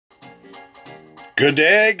Good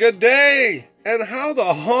day, and how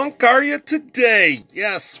the honk are you today?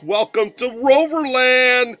 Yes, welcome to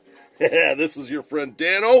Roverland. This is your friend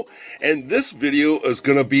Dano, and this video is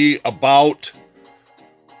going to be about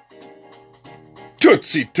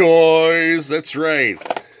Tootsie Toys. That's right.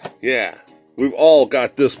 Yeah, we've all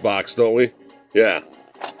got this box, don't we? Yeah,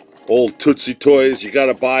 old Tootsie Toys. You got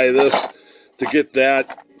to buy this to get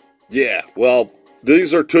that. Yeah, well,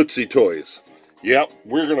 these are Tootsie Toys. Yep,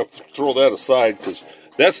 we're going to throw that aside because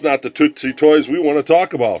that's not the Tootsie Toys we want to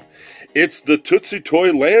talk about. It's the Tootsie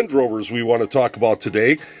Toy Land Rovers we want to talk about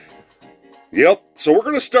today. Yep, so we're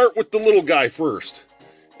going to start with the little guy first.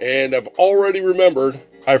 And I've already remembered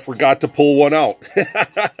I forgot to pull one out.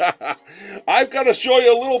 I've got to show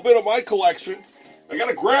you a little bit of my collection. I got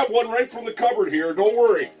to grab one right from the cupboard here. Don't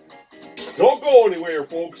worry. Don't go anywhere,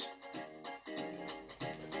 folks.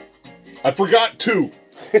 I forgot two.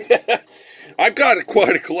 I've got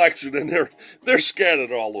quite a collection, and they're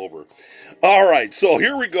scattered all over. All right, so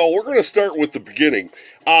here we go. We're going to start with the beginning.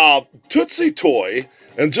 Tootsie Toy,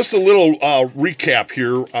 and just a little recap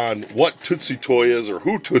here on what Tootsie Toy is or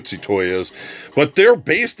who Tootsie Toy is. But they're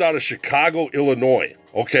based out of Chicago, Illinois,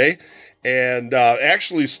 okay? And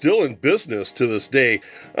actually still in business to this day.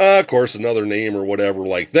 Of course, another name or whatever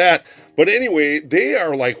like that. But anyway, they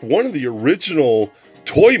are like one of the original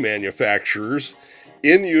toy manufacturers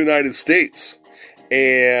in the United States.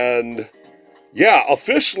 And yeah,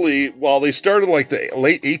 officially, well, they started like the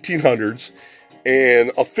late 1800s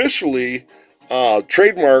and officially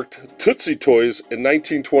trademarked Tootsie Toys in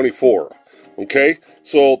 1924. Okay,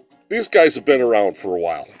 so these guys have been around for a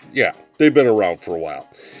while. Yeah, they've been around for a while.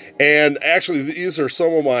 And actually, these are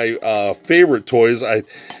some of my favorite toys.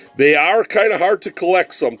 They are kind of hard to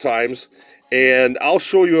collect sometimes, and I'll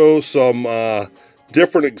show you some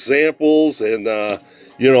different examples and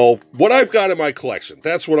you know what I've got in my collection.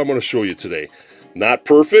 That's what I'm going to show you today. Not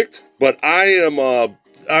perfect, but I'm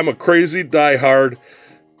a crazy diehard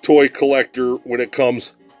toy collector when it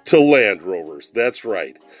comes to Land Rovers. That's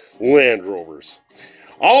right, Land Rovers.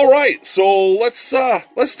 All right, so let's start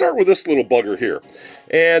with this little bugger here.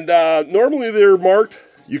 And normally they're marked.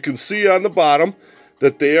 You can see on the bottom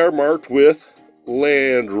that they are marked with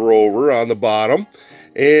Land Rover on the bottom.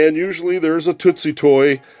 And usually there's a Tootsie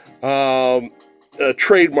Toy a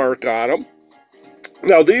trademark on them.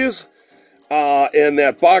 Now these, and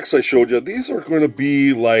that box I showed you, these are going to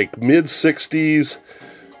be like mid-60s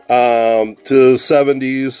to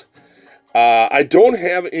 70s. I don't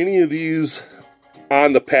have any of these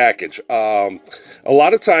on the package. A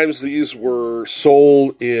lot of times these were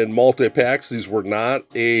sold in multi-packs. These were not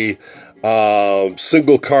a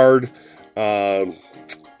single card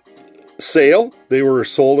sale. They were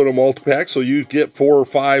sold in a multi-pack, so you get 4 or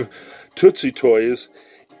 5 Tootsie Toys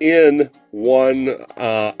in one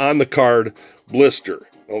on the card blister.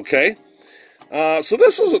 Okay, so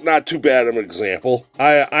this is not too bad of an example.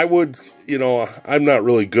 I would, you know, I'm not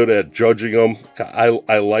really good at judging them.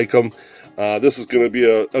 I like them. This is going to be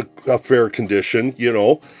a fair condition, you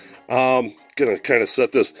know. Gonna kind of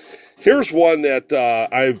set this. Here's one that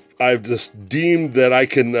I've just deemed that I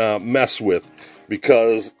can mess with,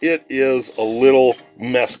 because it is a little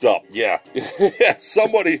messed up. Yeah,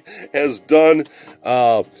 somebody has done,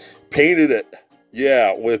 painted it,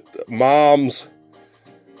 yeah, with mom's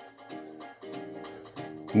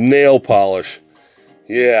nail polish.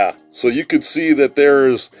 Yeah, so you can see that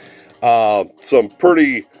there's some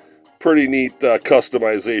pretty neat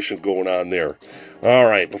customization going on there. All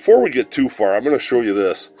right, before we get too far, I'm going to show you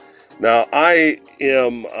this. Now, I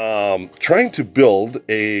am trying to build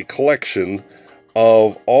a collection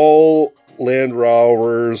of all Land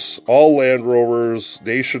Rovers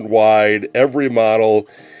nationwide, every model,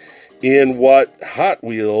 in what Hot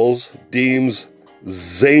Wheels deems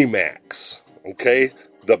Zamax, okay,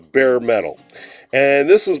 the bare metal. And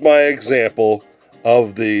this is my example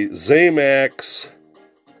of the Zamax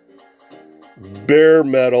bare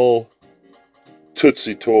metal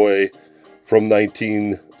Tootsie Toy from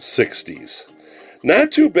 1960s.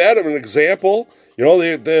 Not too bad of an example. You know,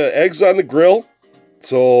 the eggs on the grill.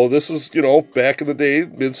 So this is, you know, back in the day,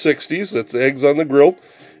 mid-60s. That's eggs on the grill,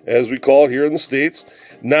 as we call it here in the States.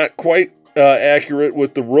 Not quite accurate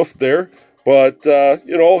with the roof there. But,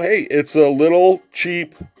 you know, hey, it's a little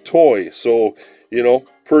cheap toy. So, you know,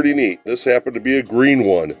 pretty neat. This happened to be a green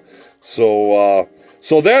one. So,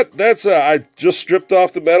 that's I just stripped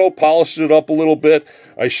off the metal, polished it up a little bit.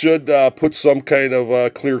 I should put some kind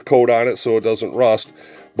of clear coat on it so it doesn't rust.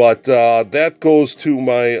 But that goes to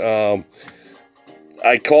my...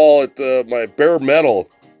 I call it my bare metal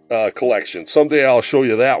collection. Someday I'll show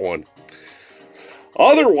you that one.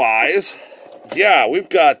 Otherwise, yeah, we've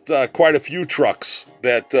got quite a few trucks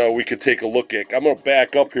that we could take a look at. I'm going to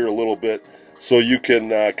back up here a little bit so you can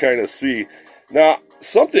kind of see. Now,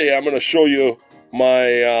 someday I'm going to show you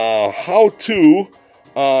my how-to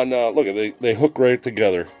on, look, they hook right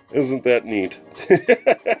together. Isn't that neat?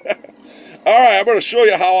 All right, I'm going to show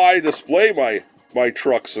you how I display my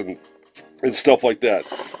trucks and stuff like that.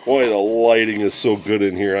 Boy, the lighting is so good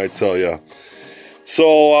in here, I tell you.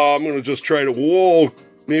 So I'm going to just try to, whoa,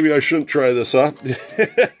 maybe I shouldn't try this, huh?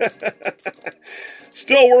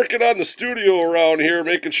 Still working on the studio around here,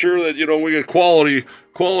 making sure that, you know, we get quality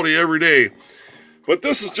every day. But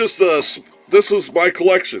this is just this is my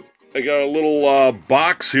collection. I got a little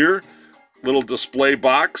box here, little display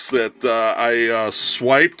box that I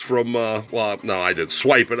swiped from, well, no, I didn't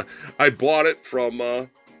swipe it. I bought it from,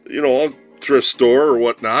 you know, a thrift store or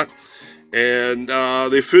whatnot. And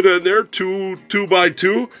they fit in there, two by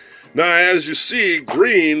two. Now, as you see,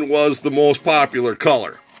 green was the most popular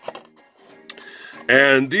color.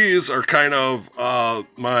 And these are kind of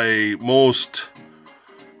my most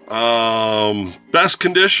best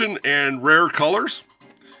condition and rare colors.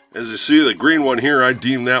 As you see, the green one here, I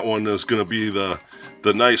deem that one is going to be the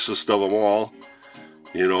nicest of them all.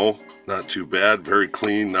 You know, not too bad, very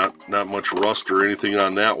clean, not much rust or anything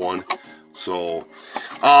on that one. So,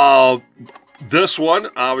 this one,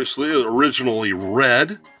 obviously, originally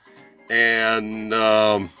red. And,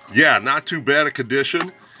 yeah, not too bad a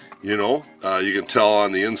condition. You know, you can tell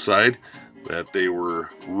on the inside that they were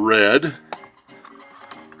red.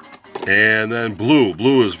 And then blue.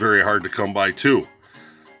 Blue is very hard to come by, too.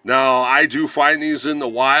 Now, I do find these in the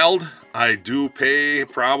wild. I do pay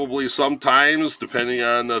probably sometimes, depending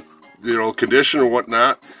on the, you know, condition or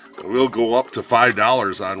whatnot. We'll go up to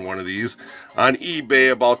 $5 on one of these. On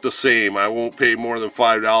eBay, about the same. I won't pay more than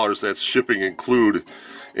 $5. That's shipping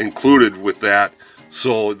included with that.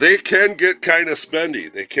 So they can get kind of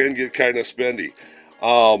spendy. They can get kind of spendy.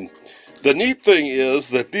 The neat thing is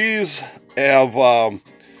that these have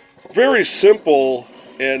very simple,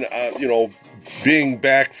 and you know, being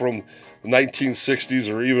back from the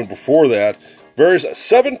 1960s or even before that, very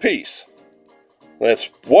 7-piece. That's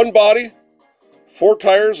one body, 4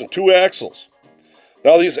 tires, and 2 axles.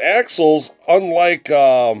 Now these axles, unlike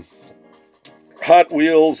Hot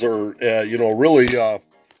Wheels or you know, really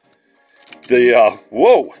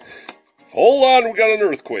whoa, hold on, we got an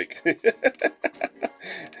earthquake.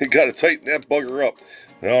 You got to tighten that bugger up.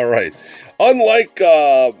 All right. Unlike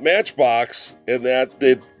Matchbox, in that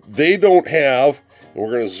they don't have, and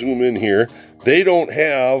we're going to zoom in here, they don't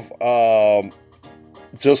have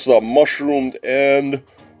just a mushroomed end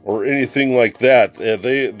or anything like that.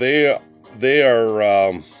 They are,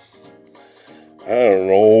 I don't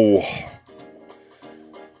know,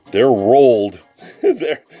 they're rolled.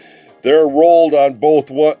 They're rolled on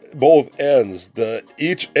both ends.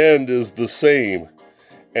 Each end is the same.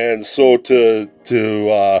 And so to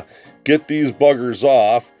get these buggers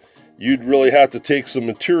off, you'd really have to take some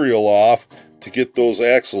material off to get those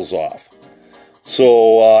axles off.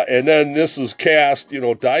 So, and then this is cast, you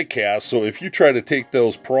know, die cast. So if you try to take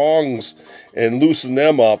those prongs and loosen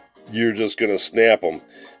them up, you're just going to snap them.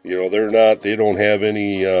 You know, they don't have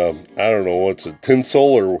any, I don't know, what's it,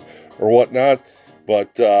 tinsel or whatnot.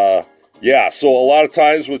 But, yeah, so a lot of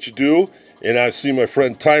times what you do, and I see my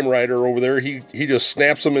friend Time Rider over there, he just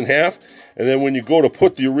snaps them in half. And then when you go to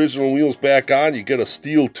put the original wheels back on, you get a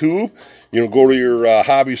steel tube. You know, go to your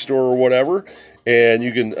hobby store or whatever, and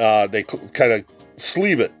you can, they kind of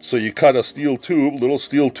sleeve it. So you cut a steel tube, little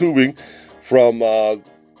steel tubing from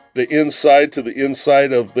the inside to the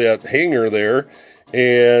inside of that hanger there.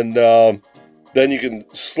 And then you can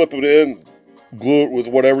slip it in, glue it with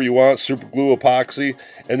whatever you want, super glue, epoxy,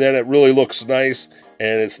 and then it really looks nice,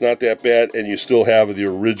 and it's not that bad, and you still have the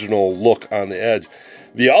original look on the edge.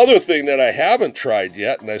 The other thing that I haven't tried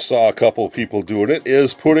yet, and I saw a couple of people doing it,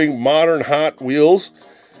 is putting modern Hot Wheels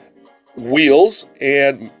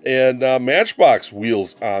and Matchbox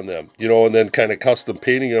wheels on them, you know, and then kind of custom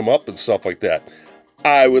painting them up and stuff like that.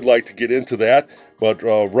 I would like to get into that, but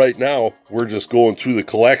right now we're just going through the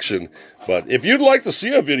collection. But if you'd like to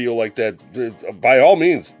see a video like that, by all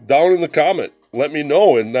means, down in the comment, let me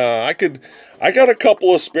know. And I got a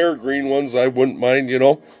couple of spare green ones. I wouldn't mind, you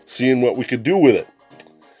know, seeing what we could do with it.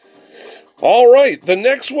 All right, the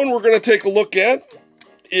next one we're going to take a look at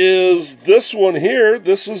is this one here.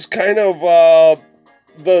 This is kind of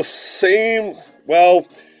the same, well,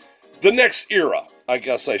 the next era, I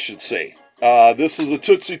guess I should say. This is a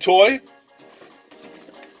Tootsie Toy.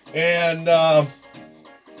 And I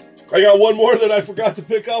got one more that I forgot to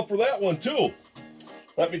pick out for that one, too.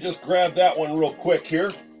 Let me just grab that one real quick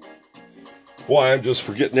here. Boy, I'm just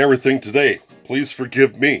forgetting everything today. please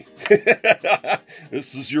forgive me.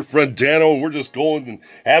 This is your friend Dano, and we're just going and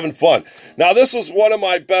having fun. Now, this is one of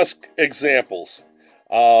my best examples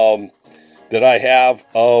that I have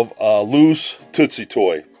of a loose Tootsie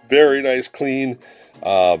Toy. Very nice, clean,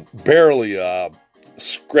 barely a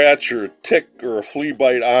scratch or a tick or a flea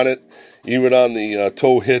bite on it. Even on the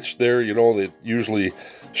toe hitch there, you know, they usually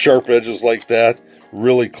sharp edges like that.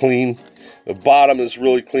 Really clean. The bottom is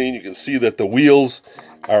really clean. You can see that the wheels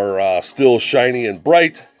are still shiny and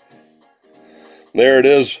bright. There it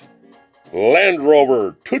is. Land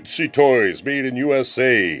Rover Tootsie Toys, made in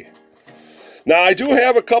USA. Now, I do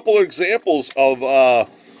have a couple of examples of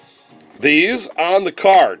these on the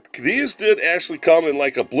card. These did actually come in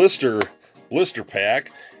like a blister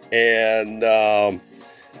pack. And,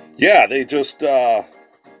 yeah, they just, well,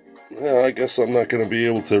 I guess I'm not going to be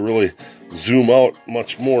able to really zoom out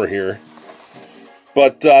much more here.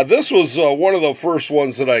 But this was one of the first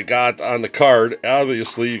ones that I got on the card.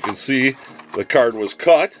 Obviously, you can see the card was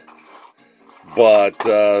cut, but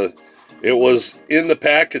it was in the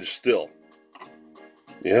package still.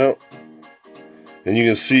 Yeah. And you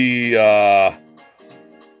can see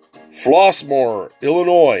Flossmoor,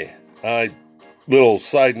 Illinois. Little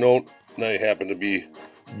side note, I happen to be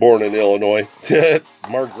born in Illinois.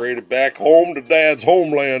 Migrated back home to Dad's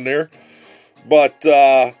homeland there. But,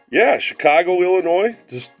 yeah, Chicago, Illinois.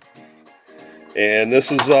 And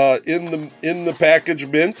this is in the package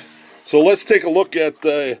mint. So let's take a look at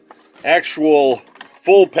the actual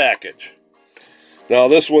full package. Now,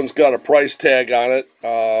 this one's got a price tag on it.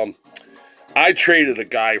 I traded a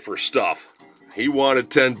guy for stuff. He wanted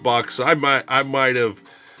 $10. I might have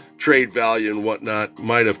trade value and whatnot.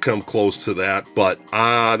 Might have come close to that. But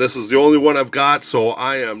this is the only one I've got, so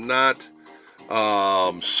I am not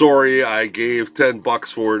sorry I gave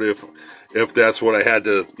 $10 for it if that's what I had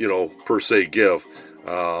to, you know, per se give.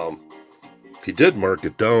 He did mark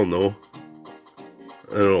it down though.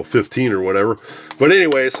 I don't know, 15 or whatever. But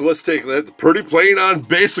anyway, so let's take that. Pretty plain on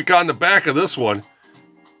basic on the back of this one.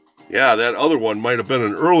 Yeah, that other one might have been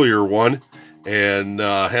an earlier one and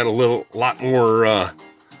had a lot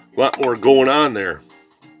more going on there.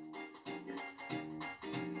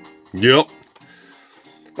 Yep.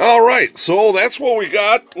 All right, so that's what we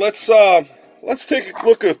got. Let's take a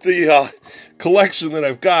look at the collection that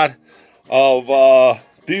I've got of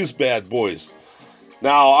these bad boys.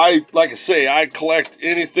 Now, like I say, I collect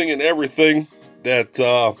anything and everything that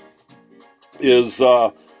is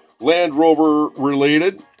Land Rover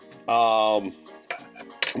related.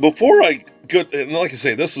 Before I get, and like I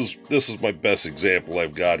say, this is my best example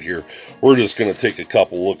I've got here. We're just going to take a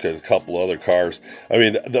look at a couple other cars. I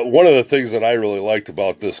mean, one of the things that I really liked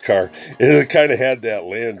about this car is it kind of had that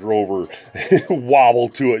Land Rover wobble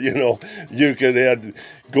to it. You know, you could add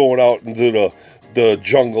going out into the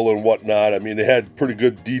jungle and whatnot. I mean, it had pretty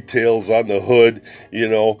good details on the hood. You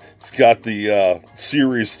know, it's got the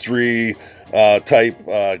Series 3 type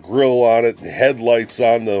grill on it, headlights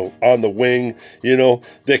on the wing. You know,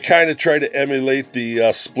 they kind of try to emulate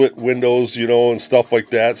the split windows, you know, and stuff like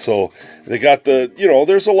that. So they got the, you know,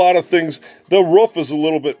 there's a lot of things. The roof is a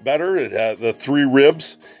little bit better. It had the 3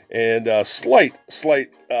 ribs and slight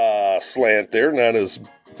slant there, not as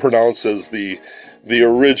pronounced as the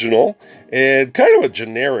original, and kind of a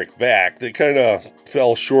generic back. They kind of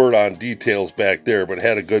fell short on details back there, but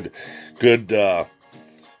had a good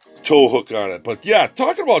tow hook on it. But yeah,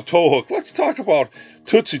 talking about tow hook, let's talk about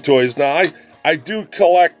Tootsie Toys. Now, I do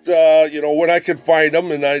collect, you know, when I can find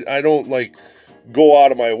them, and I don't, like, go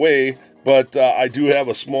out of my way, but I do have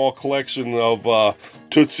a small collection of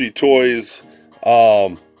Tootsie Toys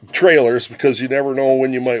trailers, because you never know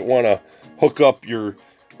when you might want to hook up your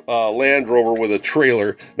Land Rover with a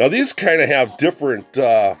trailer. Now, these kind of have different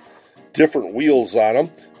wheels on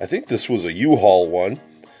them. I think this was a U-Haul one.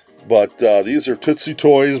 But these are Tootsie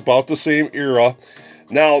Toys, about the same era.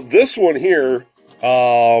 Now, this one here,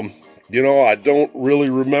 you know, I don't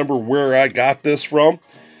really remember where I got this from,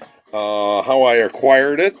 how I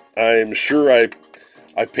acquired it. I'm sure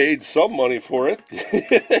I paid some money for it.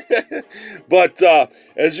 But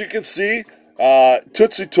as you can see,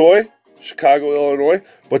 Tootsie Toy, Chicago, Illinois.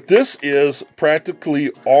 But this is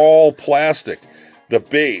practically all plastic. The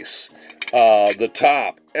base, the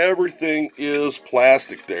top, everything is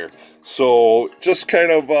plastic there. So just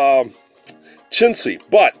kind of chintzy.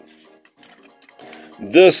 But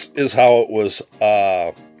this is how it was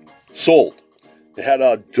sold. It had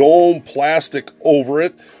a dome plastic over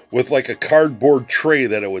it with like a cardboard tray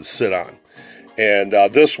that it would sit on. And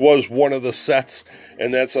this was one of the sets.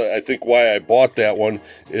 And that's, I think, why I bought that one,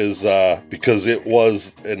 is because it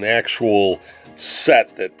was an actual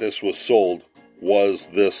set that this was sold. was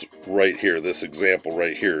this right here, this example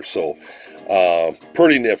right here. So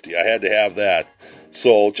pretty nifty. I had to have that.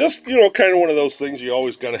 So just, you know, kind of one of those things. You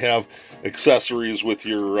always got to have accessories with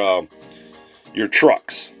your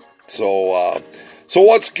trucks. So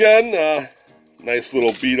once again, nice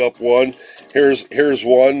little beat up one. Here's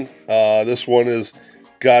one. This one is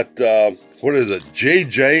got what is it?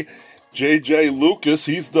 JJ Lucas.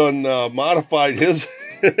 He's done modified his.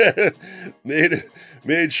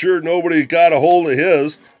 made sure nobody got a hold of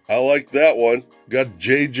his. I like that one. Got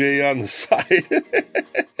JJ on the side.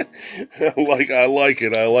 I like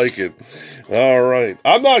it. All right.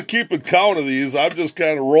 I'm not keeping count of these. I'm just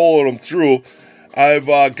kind of rolling them through. I've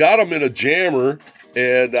got them in a jammer,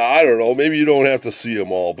 and I don't know, maybe you don't have to see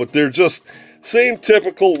them all, but they're just same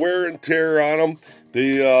typical wear and tear on them.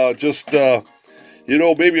 They you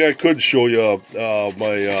know, maybe I could show you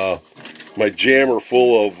my jammer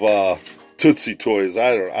full of Tootsie Toys.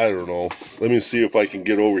 I don't know. Let me see if I can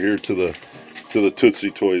get over here to the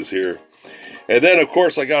Tootsie Toys here. And then, of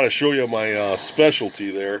course, I got to show you my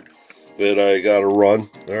specialty there that I got to run.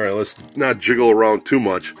 All right, let's not jiggle around too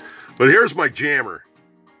much. But here's my jammer.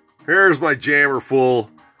 Here's my jammer full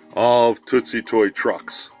of Tootsie Toy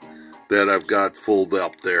trucks that I've got filled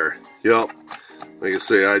up there. Yep. Like I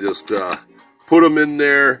say, I just put them in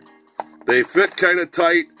there. They fit kind of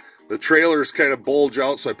tight. The trailers kind of bulge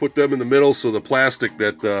out, so I put them in the middle so the plastic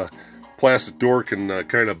door can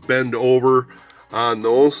kind of bend over on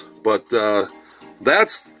those. But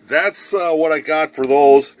that's what I got for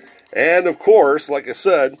those. And of course, like I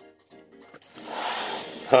said,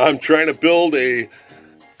 I'm trying to build a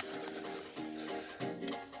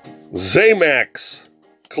Zamax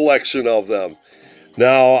collection of them.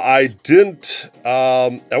 Now, I didn't,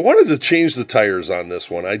 I wanted to change the tires on this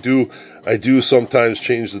one. I do sometimes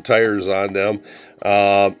change the tires on them.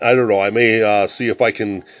 I don't know, I may see if I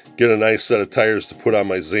can get a nice set of tires to put on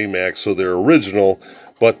my Zamax so they're original,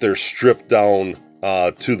 but they're stripped down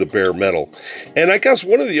to the bare metal. And I guess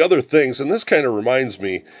one of the other things, and this kind of reminds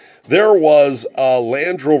me, there was a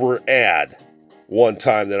Land Rover ad one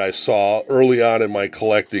time that I saw early on in my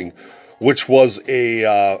collecting, which was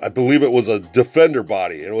I believe it was a Defender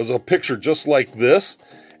body. It was a picture just like this,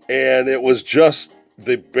 and it was just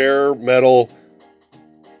the bare metal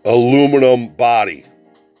aluminum body.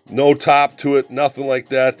 No top to it, nothing like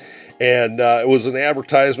that. And it was an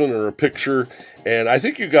advertisement or a picture, and I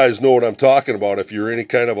think you guys know what I'm talking about if you're any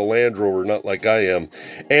kind of a Land Rover nut like I am.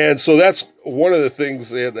 And so that's one of the things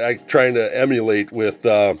that I'm trying to emulate with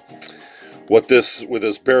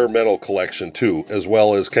this bare metal collection too, as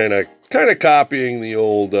well as kind of copying the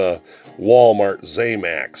old Walmart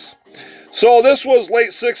Zamax. So this was late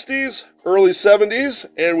 60s, early 70s,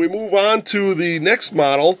 and we move on to the next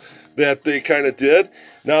model that they kind of did.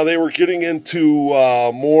 Now they were getting into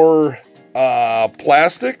more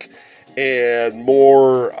plastic and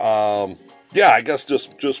more, I guess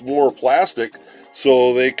just more plastic,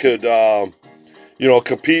 so they could,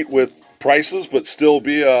 compete with prices, but still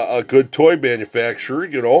be a good toy manufacturer,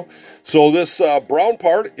 you know. So this brown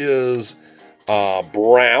part is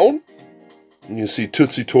brown. And you see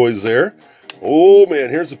Tootsie Toys there. Oh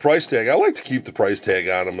man, here's the price tag. I like to keep the price tag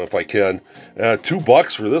on them if I can.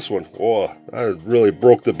 $2 for this one. Oh, I really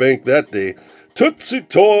broke the bank that day. Tootsie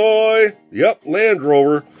Toy. Yep, Land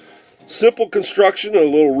Rover. Simple construction, a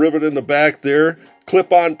little rivet in the back there.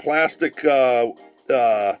 Clip-on plastic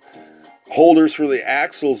holders for the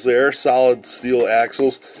axles there, solid steel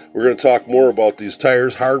axles. We're going to talk more about these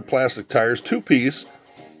tires, hard plastic tires, 2-piece,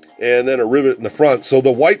 and then a rivet in the front. So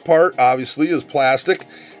the white part, obviously, is plastic,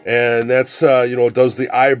 and that's, does the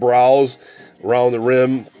eyebrows around the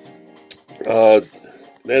rim. Then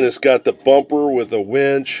it's got the bumper with a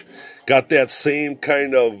winch, got that same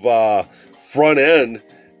kind of front end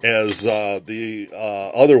as the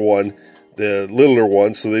other one, the littler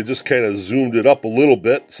one, so they just kind of zoomed it up a little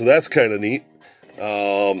bit, so that's kind of neat.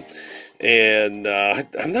 I'm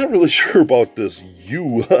not really sure about this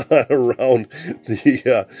U around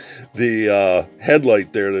the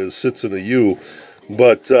headlight there that sits in a U,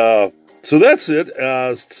 but so that's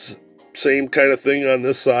it. Same kind of thing on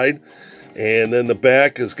this side, and then the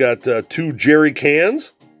back has got 2 jerry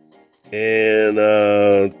cans and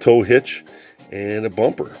a tow hitch and a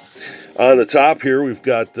bumper. On the top here, we've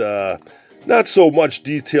got not so much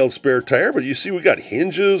detailed spare tire, but you see we got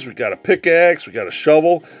hinges, we got a pickaxe, we got a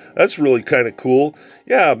shovel. That's really kind of cool.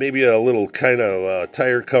 Yeah, maybe a little kind of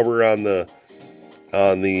tire cover on the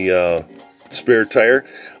spare tire.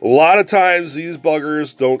 A lot of times these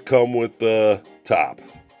buggers don't come with the top.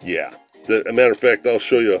 Yeah, as a matter of fact, I'll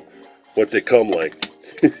show you what they come like.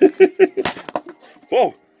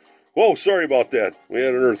 Whoa, Whoa, sorry about that. We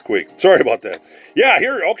had an earthquake. Sorry about that. Yeah,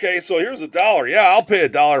 here, okay, so here's $1. Yeah, I'll pay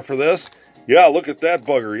 $1 for this. Yeah, look at that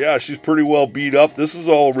bugger. Yeah, she's pretty well beat up. This is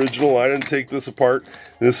all original. I didn't take this apart.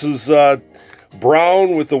 This is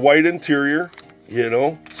brown with the white interior, you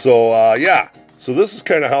know. So, yeah. So this is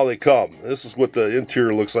kind of how they come. This is what the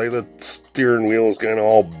interior looks like. The steering wheel is kind of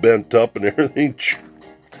all bent up and everything.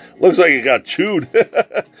 Looks like it got chewed.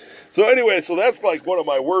 So anyway, so that's like one of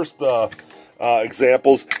my worst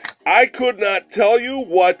examples. I could not tell you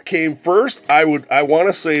what came first. I want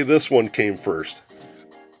to say this one came first.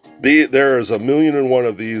 There is 1,000,001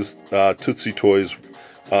 of these Tootsie Toys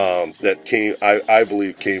that came, I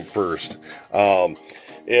believe, came first.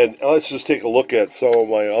 And let's just take a look at some of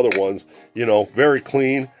my other ones. You know, very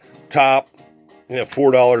clean top. Yeah,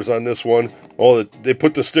 $4 on this one. Oh, they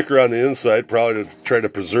put the sticker on the inside, probably to try to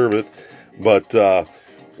preserve it. But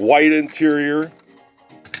white interior.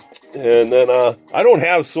 And then I don't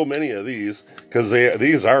have so many of these because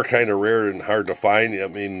these are kind of rare and hard to find. I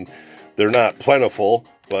mean, they're not plentiful,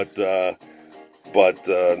 but I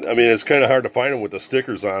mean, it's kind of hard to find them with the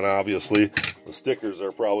stickers on. Obviously, the stickers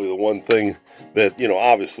are probably the one thing that, you know,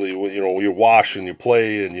 obviously, you know, you wash and you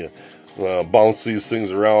play and you bounce these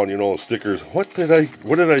things around. You know, the stickers. What did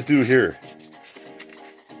I do here?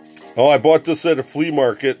 Oh, I bought this at a flea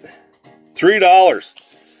market. $3.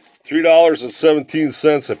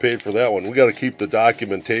 $3.17 I paid for that one. We got to keep the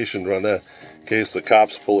documentation on that in case the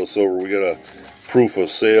cops pull us over. We got a proof of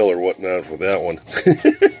sale or whatnot for that one.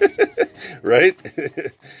 Right?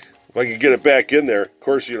 If I could get it back in there. Of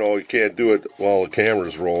course, you know, you can't do it while the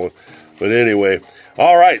camera's rolling. But anyway.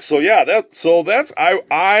 All right. So yeah, that's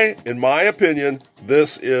I in my opinion,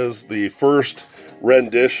 this is the first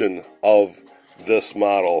rendition of this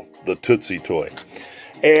model, the Tootsie Toy.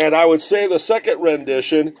 And I would say the second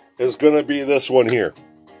rendition is going to be this one here.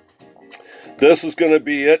 This is going to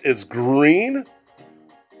be it. It's green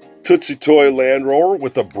Tootsie Toy Land Rover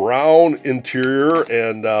with a brown interior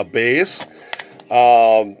and base.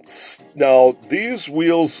 Now, these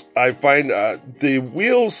wheels, I find the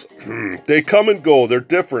wheels, they come and go. They're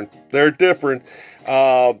different.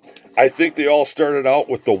 I think they all started out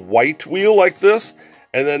with the white wheel like this.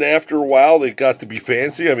 And then after a while, they got to be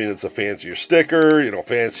fancy. I mean, it's a fancier sticker, you know,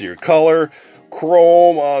 fancier color,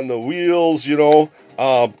 chrome on the wheels, you know.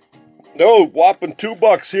 No, whopping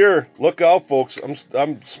 $2 here. Look out, folks.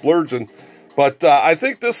 I'm splurging. But I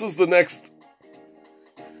think this is the next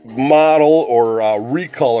model or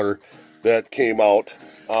recolor that came out.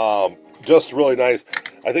 Just really nice.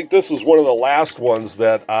 I think this is one of the last ones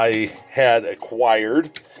that I had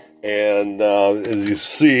acquired. And as you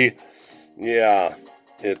see, yeah,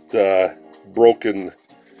 it broken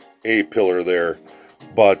A-pillar there.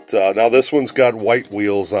 But now this one's got white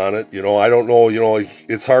wheels on it. You know, I don't know, you know,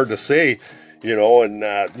 it's hard to say, you know, and,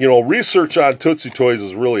 you know, research on Tootsie Toys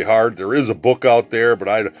is really hard. There is a book out there, but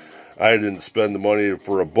I didn't spend the money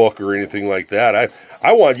for a book or anything like that.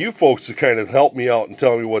 I want you folks to kind of help me out and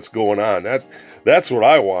tell me what's going on. That's what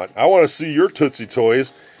I want. I want to see your Tootsie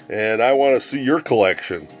Toys, and I want to see your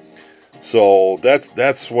collection. So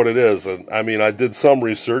that's what it is. And I mean, I did some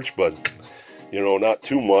research, but, you know, not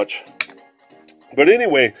too much. But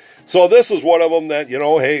anyway, so this is one of them that, you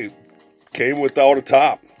know, hey, came without a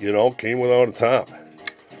top, you know, came without a top.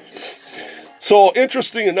 So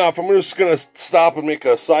interesting enough, I'm just going to stop and make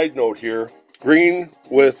a side note here. Green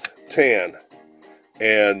with tan.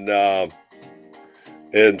 And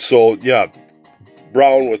so, yeah,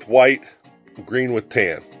 brown with white, green with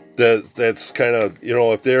tan. That's kind of, you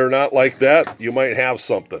know, if they're not like that, you might have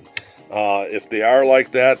something. If they are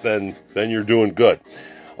like that, then you're doing good.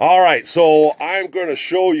 All right, so I'm going to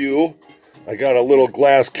show you, I got a little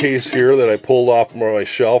glass case here that I pulled off my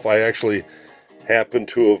shelf. I actually happen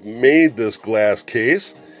to have made this glass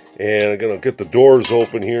case, and I'm going to get the doors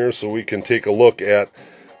open here so we can take a look at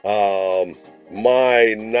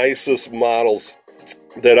my nicest models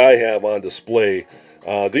that I have on display.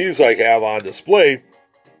 These I have on display,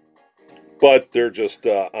 but they're just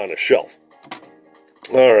on a shelf.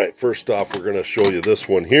 All right, first off, we're going to show you this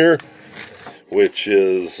one here, which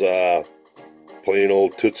is plain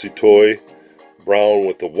old Tootsie Toy, brown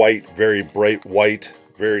with the white, very bright white,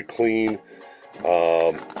 very clean.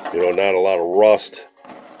 You know, not a lot of rust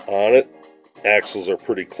on it. Axles are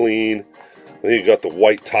pretty clean. Then you got the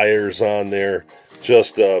white tires on there.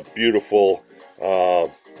 Just a beautiful,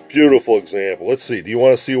 beautiful example. Let's see. Do you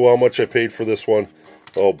want to see how much I paid for this one?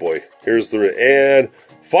 Oh boy, here's the and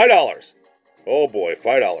 $5. Oh boy,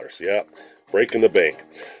 $5. Yeah. Breaking the bank.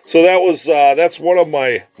 So that was that's one of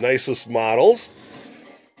my nicest models,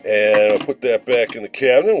 and I'll put that back in the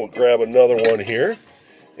cabinet. We'll grab another one here,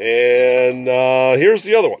 and here's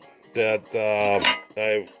the other one. that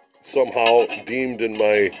I've somehow deemed in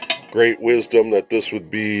my great wisdom that this would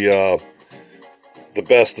be the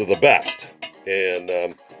best of the best.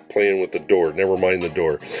 And playing with the door. Never mind the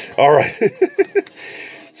door. All right.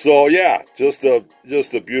 So yeah, just a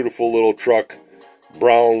beautiful little truck,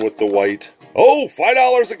 brown with the white. Oh,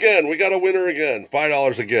 $5 again. We got a winner again.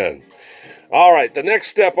 $5 again. All right, the next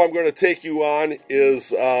step I'm going to take you on is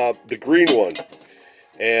the green one.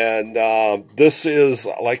 And this is,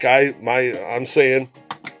 like I'm saying,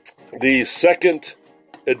 the second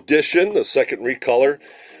edition, the second recolor,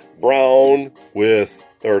 brown with,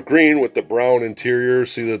 or green with the brown interior.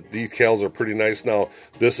 See, the decals are pretty nice. Now,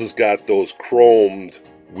 this has got those chromed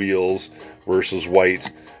wheels versus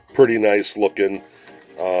white. Pretty nice looking.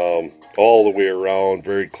 All the way around,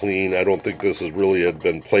 very clean. I don't think this has really had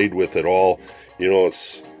been played with at all. You know,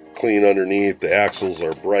 it's clean underneath. The axles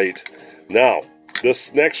are bright. Now,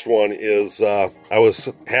 this next one is, I was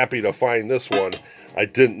happy to find this one. I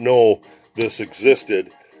didn't know this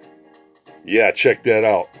existed. Yeah, check that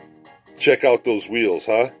out. Check out those wheels,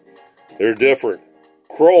 huh? They're different.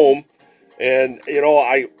 Chrome. And, you know,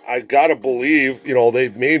 I gotta believe, you know,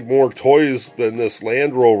 they've made more toys than this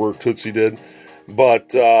Land Rover Tootsie did.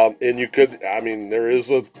 But, and you could, I mean, there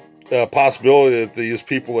is a possibility that these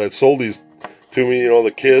people that sold these to me, you know,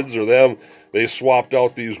 the kids or them, they swapped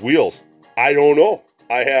out these wheels. I don't know.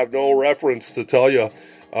 I have no reference to tell you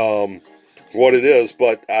what it is,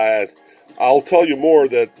 but I'll tell you more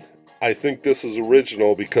that I think this is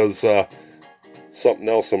original because something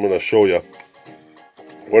else I'm going to show you.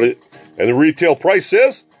 And the retail price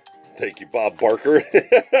is, thank you, Bob Barker,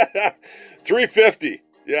 $350.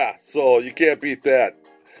 Yeah, so you can't beat that.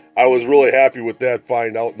 I was really happy with that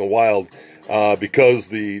find out in the wild because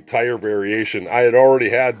the tire variation. I had already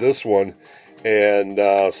had this one, and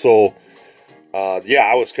yeah,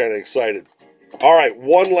 I was kind of excited. All right,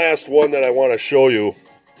 one last one that I want to show you,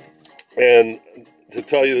 and to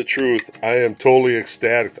tell you the truth, I am totally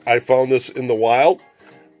ecstatic. I found this in the wild.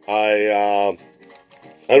 I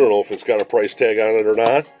don't know if it's got a price tag on it or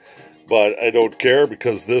not, but I don't care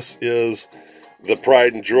because this is the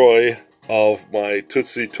pride and joy of my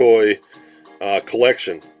Tootsie Toy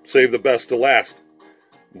collection. Save the best to last.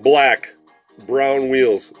 Black, brown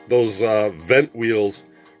wheels, those vent wheels,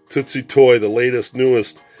 Tootsie Toy, the latest,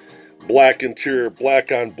 newest. Black interior,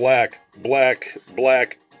 black on black, black,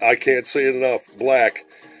 black. I can't say it enough, black.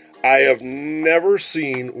 I have never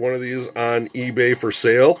seen one of these on eBay for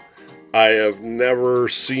sale. I have never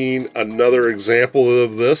seen another example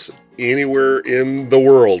of this anywhere in the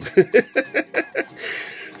world.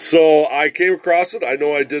 So I came across it. I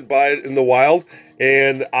know I did buy it in the wild,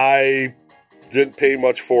 and I didn't pay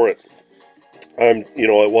much for it. You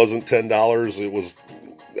know, it wasn't $10. It was,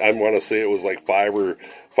 I want to say it was like five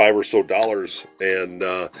or so dollars, and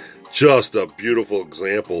just a beautiful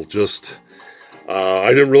example. Just I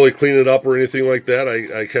didn't really clean it up or anything like that.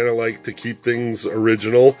 I kind of like to keep things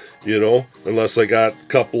original, you know, unless I got a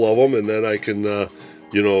couple of them, and then I can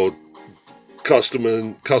you know,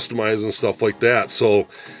 customize and stuff like that. So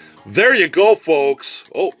there you go, folks.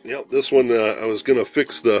 Oh, yeah, this one I was gonna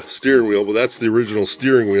fix the steering wheel, but that's the original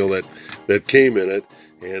steering wheel that came in it,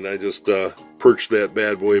 and I just perched that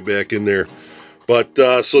bad boy back in there. But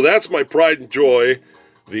so that's my pride and joy,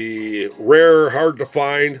 the rare, hard to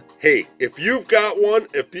find. Hey, if you've got one,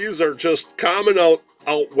 if these are just common out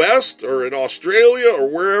west or in Australia or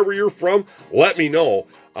wherever you're from, let me know.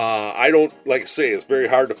 I don't, like I say, it's very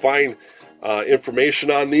hard to find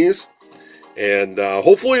information on these, and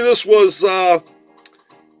hopefully this was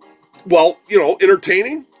well, you know,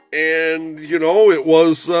 entertaining, and you know, it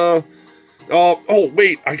was oh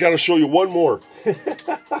wait, I gotta show you one more.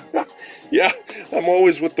 Yeah, I'm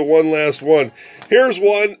always with the one last one. Here's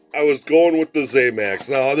one. I was going with the Zamax.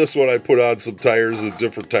 Now this one I put on some tires and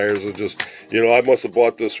different tires, and just, you know, I must have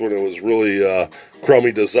bought this when it was really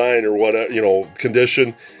crummy design or whatever, you know,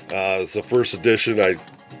 condition. It's the first edition. I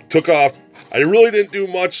took off. I really didn't do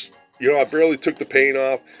much. You know, I barely took the paint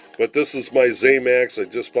off. But this is my Zamax. I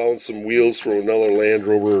just found some wheels from another Land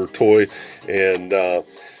Rover toy, and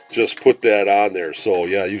just put that on there. So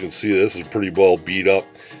yeah, you can see this is pretty well beat up.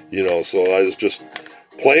 You know, so I was just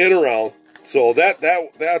playing around. So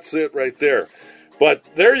that's it right there. But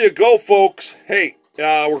there you go, folks. Hey,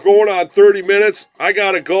 we're going on 30 minutes. I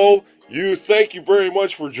gotta go. Thank you very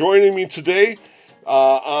much for joining me today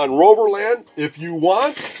on Roverland. If you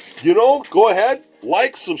want, you know, go ahead,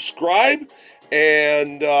 like, subscribe,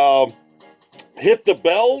 and hit the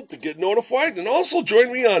bell to get notified. And also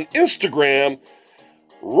join me on Instagram,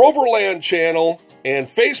 Roverland channel, and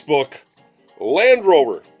Facebook, Land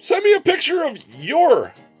Rover. Send me a picture of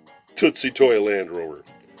your Tootsie Toy Land Rover.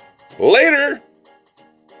 Later.